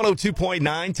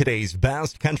102.9, today's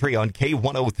best country on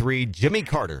K103. Jimmy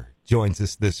Carter joins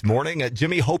us this morning.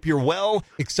 Jimmy, hope you're well.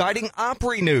 Exciting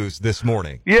Opry news this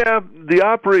morning. Yeah, the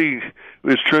Opry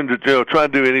is trying to do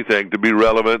anything to be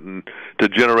relevant and to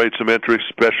generate some interest,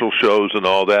 special shows and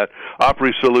all that.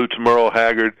 Opry salutes Merle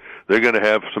Haggard. They're going to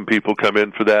have some people come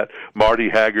in for that.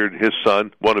 Marty Haggard, his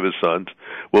son, one of his sons,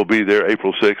 will be there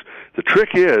April 6th. The trick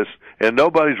is, and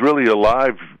nobody's really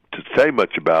alive to say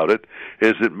much about it,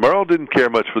 is that Merle didn't care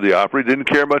much for the Opry, didn't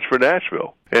care much for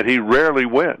Nashville, and he rarely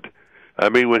went. I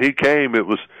mean, when he came, it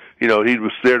was, he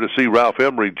was there to see Ralph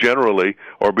Emery generally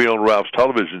or be on Ralph's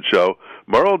television show.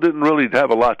 Merle didn't really have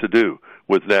a lot to do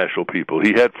with Nashville people.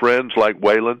 He had friends like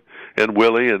Waylon and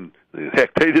Willie, and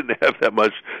heck, they didn't have that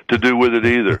much to do with it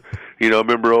either.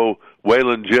 Remember old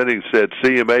Waylon Jennings said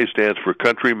CMA stands for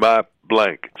Country My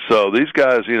Blank. So these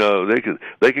guys,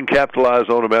 they can capitalize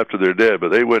on them after they're dead,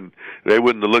 but they wouldn't have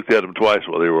looked at them twice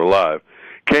while they were alive.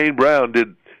 Kane Brown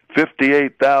did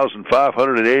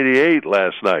 58,588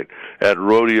 last night at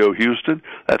Rodeo Houston.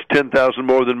 That's 10,000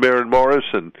 more than Maren Morris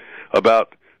and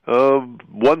about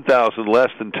 1,000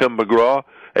 less than Tim McGraw,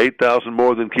 8,000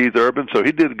 more than Keith Urban. So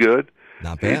he did good.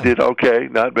 Not bad. He did okay,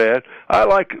 not bad. When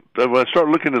I start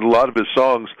looking at a lot of his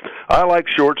songs, I like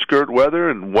Short Skirt Weather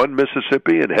and One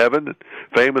Mississippi and Heaven and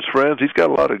Famous Friends. He's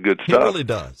got a lot of good stuff. He really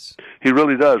does. He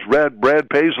really does. Brad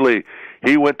Paisley,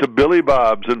 he went to Billy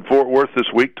Bob's in Fort Worth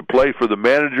this week to play for the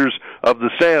managers of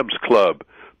the Sam's Club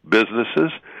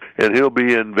businesses, and he'll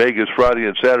be in Vegas Friday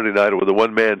and Saturday night with a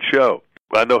one-man show.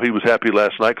 I know he was happy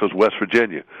last night because West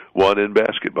Virginia won in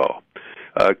basketball.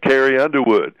 Carrie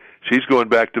Underwood, she's going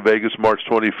back to Vegas March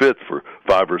 25th for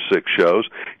 5 or 6 shows.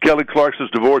 Kelly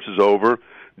Clarkson's divorce is over.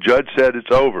 Judge said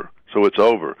it's over, so it's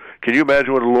over. Can you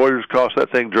imagine what the lawyers cost?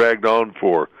 That thing dragged on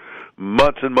for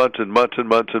months and months and months and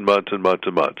months and months and months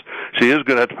and months. She is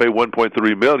going to have to pay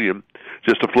 $1.3 million,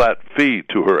 just a flat fee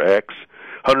to her ex,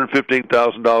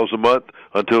 $115,000 a month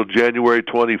until January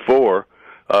 24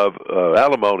 of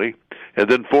alimony, and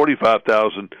then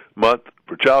 $45,000 a month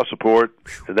for child support,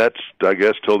 and that's, I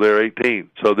guess, till they're 18.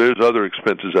 So there's other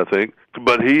expenses, I think.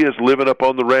 But he is living up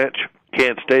on the ranch,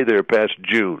 can't stay there past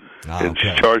June, and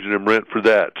she's charging him rent for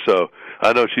that. So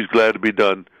I know she's glad to be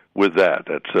done with that.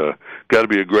 That's got to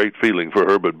be a great feeling for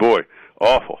her, but boy,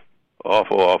 awful.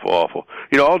 Awful, awful, awful.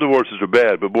 All divorces are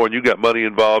bad, but boy, when you got money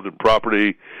involved and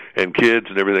property and kids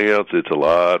and everything else, it's a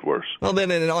lot worse. Well, then,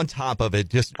 and on top of it,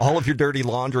 just all of your dirty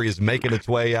laundry is making its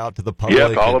way out to the public.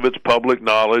 Yep, all of it's public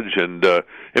knowledge, and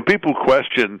people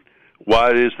question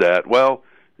why is that. Well,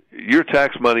 your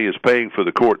tax money is paying for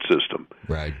the court system,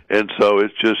 right? And so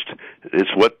it's the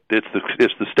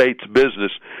state's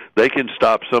business. They can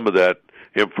stop some of that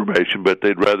information, but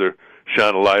they'd rather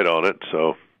shine a light on it.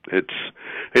 So it's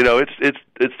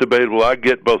debatable. I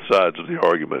get both sides of the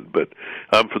argument, but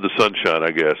I'm for the sunshine,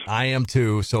 I guess. I am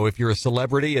too. So if you're a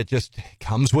celebrity, it just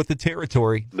comes with the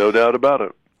territory. No doubt about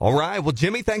it. All right. Well,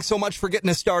 Jimmy, thanks so much for getting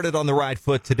us started on the right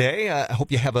foot today. I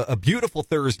hope you have a beautiful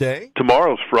Thursday.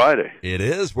 Tomorrow's Friday. It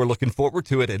is. We're looking forward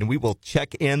to it, and we will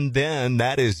check in then.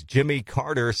 That is Jimmy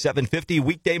Carter, 7:50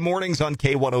 weekday mornings on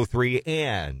K103.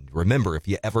 And remember, if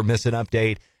you ever miss an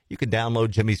update, you can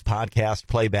download Jimmy's podcast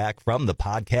playback from the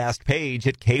podcast page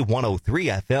at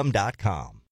K103FM.com.